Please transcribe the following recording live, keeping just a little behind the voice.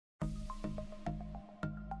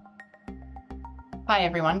Hi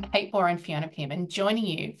everyone, Kate Boorer and Fiona Pearman joining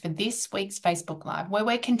you for this week's Facebook Live, where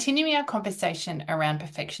we're continuing our conversation around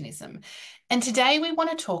perfectionism. And today we want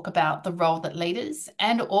to talk about the role that leaders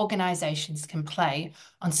and organisations can play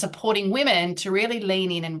on supporting women to really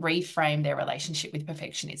lean in and reframe their relationship with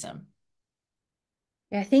perfectionism.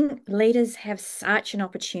 I think leaders have such an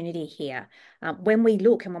opportunity here. When we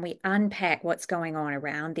look and when we unpack what's going on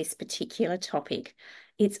around this particular topic,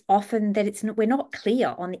 it's often that we're not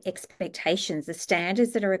clear on the expectations, the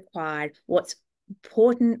standards that are required, what's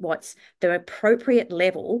important, what's the appropriate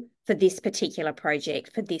level for this particular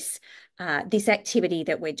project, for this activity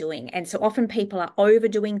that we're doing. And so often people are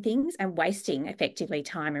overdoing things and wasting effectively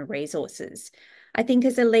time and resources. I think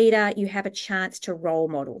as a leader, you have a chance to role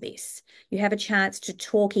model this. You have a chance to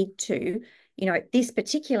talk into, this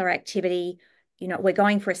particular activity, we're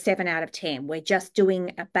going for a 7 out of 10. We're just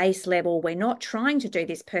doing a base level. We're not trying to do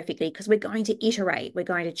this perfectly because we're going to iterate. We're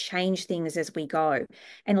going to change things as we go.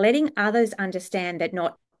 And letting others understand that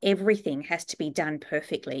not everything has to be done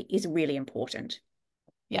perfectly is really important.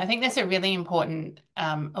 Yeah, I think there's a really important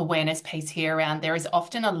awareness piece here around there is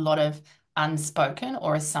often a lot of unspoken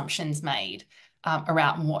or assumptions made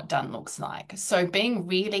around what done looks like. So being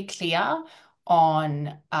really clear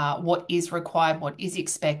on what is required, what is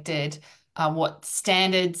expected, what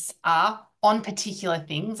standards are on particular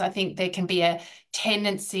things. I think there can be a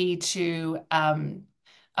tendency to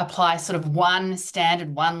apply sort of one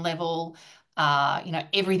standard, one level.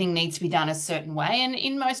 Everything needs to be done a certain way. And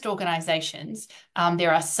in most organizations,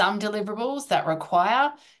 there are some deliverables that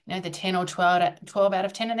require, the 10 or 12 out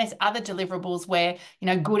of 10, and there's other deliverables where,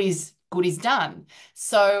 good is done.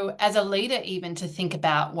 So as a leader, even to think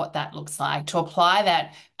about what that looks like, to apply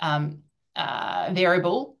that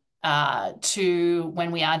variable to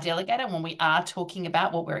when we are delegated, when we are talking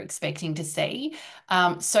about what we're expecting to see,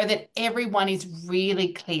 so that everyone is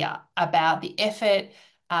really clear about the effort,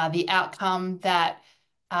 the outcome that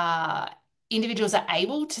uh, individuals are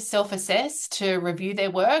able to self-assess, to review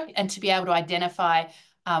their work, and to be able to identify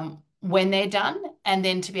when they're done, and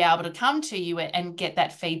then to be able to come to you and get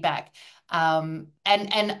that feedback. And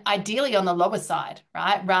ideally on the lower side,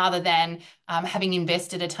 right? Rather than having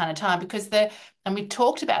invested a ton of time, because and we've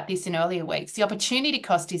talked about this in earlier weeks, the opportunity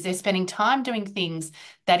cost is they're spending time doing things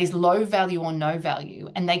that is low value or no value,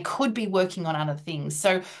 and they could be working on other things.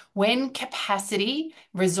 So when capacity,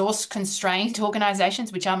 resource constrained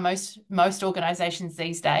organizations, which are most organizations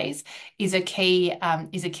these days, is a key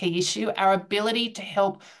issue, our ability to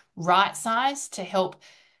help right size, to help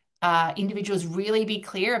individuals really be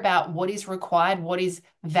clear about what is required, what is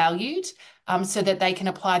valued, so that they can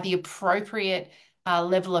apply the appropriate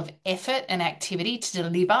level of effort and activity to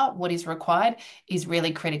deliver what is required is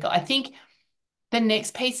really critical. I think the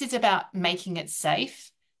next piece is about making it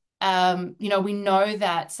safe. We know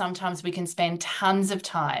that sometimes we can spend tons of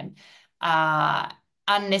time uh,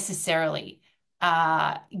 unnecessarily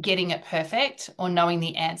getting it perfect or knowing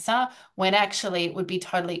the answer, when actually it would be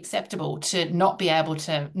totally acceptable to not be able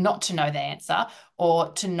to not to know the answer,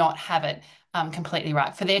 or to not have it completely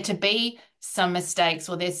right, for there to be some mistakes,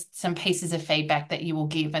 or there's some pieces of feedback that you will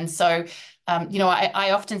give. And so I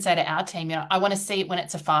often say to our team, I want to see it when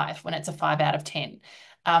it's a 5, when it's a 5 out of 10.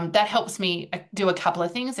 That helps me do a couple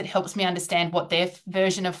of things. It helps me understand what their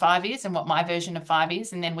version of 5 is and what my version of 5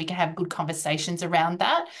 is, and then we can have good conversations around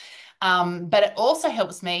that. But it also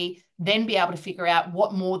helps me then be able to figure out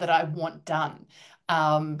what more that I want done.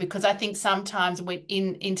 Because I think sometimes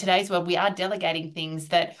in today's world, we are delegating things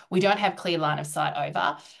that we don't have clear line of sight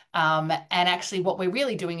over. And actually what we're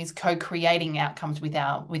really doing is co-creating outcomes with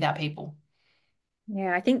our people.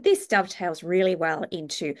 Yeah, I think this dovetails really well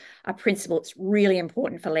into a principle that's really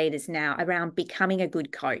important for leaders now around becoming a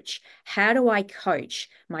good coach. How do I coach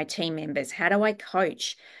my team members? How do I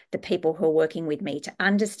coach the people who are working with me to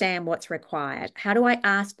understand what's required? How do I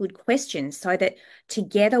ask good questions so that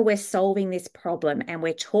together we're solving this problem and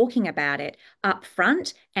we're talking about it up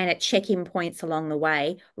front and at check-in points along the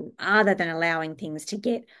way, rather than allowing things to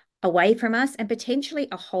get away from us and potentially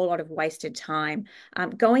a whole lot of wasted time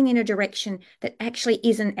going in a direction that actually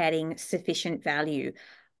isn't adding sufficient value.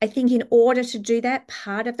 I think in order to do that,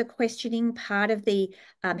 part of the questioning, part of the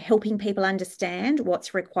helping people understand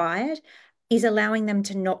what's required is allowing them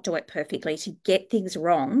to not do it perfectly, to get things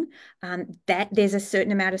wrong, that there's a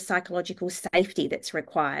certain amount of psychological safety that's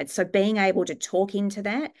required. So being able to talk into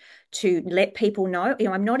that, to let people know,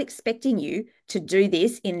 I'm not expecting you to do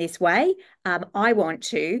this in this way. I want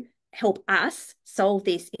to help us solve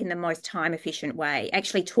this in the most time efficient way.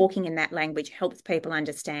 Actually talking in that language helps people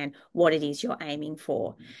understand what it is you're aiming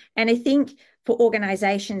for. And I think For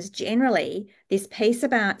organizations generally, this piece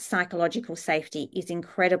about psychological safety is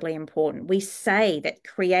incredibly important. We say that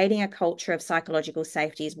creating a culture of psychological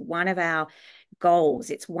safety is one of our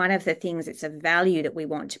goals. It's one of the things, it's a value that we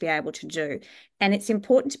want to be able to do. And it's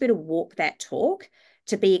important to be able to walk that talk,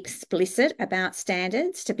 to be explicit about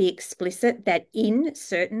standards, to be explicit that in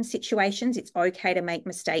certain situations, it's okay to make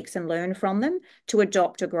mistakes and learn from them, to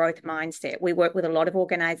adopt a growth mindset. We work with a lot of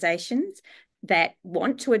organizations that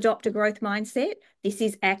want to adopt a growth mindset. This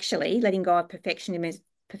is actually letting go of perfectionism.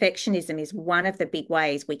 Perfectionism is one of the big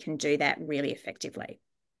ways we can do that really effectively.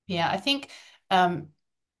 Yeah, I think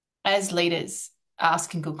as leaders,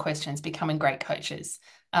 asking good questions, becoming great coaches,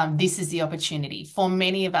 this is the opportunity. For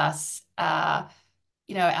many of us, our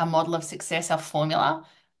model of success, our formula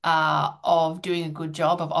of doing a good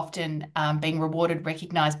job, of often being rewarded,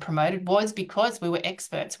 recognized, promoted, was because we were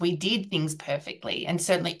experts. We did things perfectly. And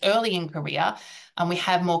certainly early in career, we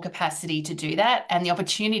have more capacity to do that. And the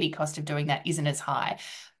opportunity cost of doing that isn't as high.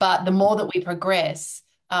 But the more that we progress,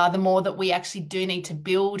 the more that we actually do need to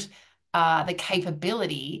build the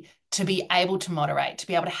capability to be able to moderate, to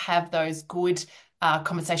be able to have those good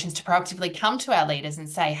conversations, to proactively come to our leaders and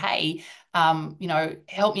say, hey,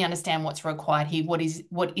 help me understand what's required here. What is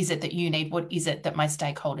it that you need? What is it that my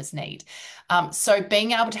stakeholders need? So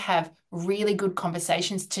being able to have really good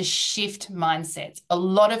conversations to shift mindsets. A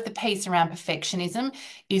lot of the piece around perfectionism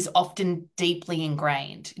is often deeply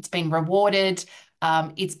ingrained. It's been rewarded.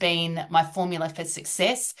 It's been my formula for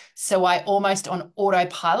success. So I almost on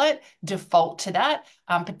autopilot default to that,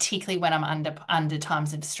 particularly when I'm under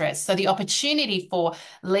times of stress. So the opportunity for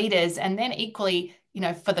leaders, and then equally,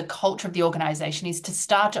 for the culture of the organization, is to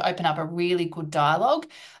start to open up a really good dialogue,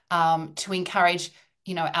 to encourage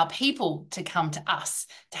our people to come to us,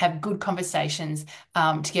 to have good conversations,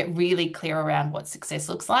 to get really clear around what success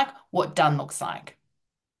looks like, what done looks like.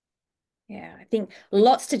 Yeah, I think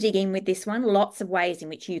lots to dig in with this one, lots of ways in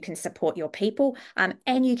which you can support your people,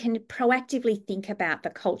 and you can proactively think about the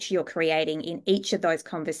culture you're creating in each of those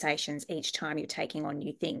conversations each time you're taking on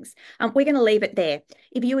new things. We're going to leave it there.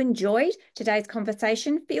 If you enjoyed today's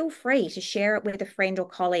conversation, feel free to share it with a friend or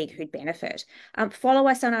colleague who'd benefit. Follow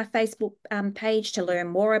us on our Facebook page to learn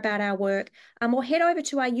more about our work, or head over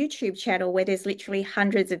to our YouTube channel where there's literally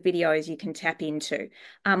hundreds of videos you can tap into.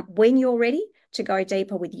 When you're ready to go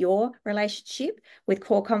deeper with your relationship with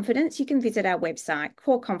core confidence, you can visit our website,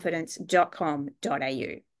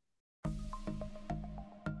 coreconfidence.com.au.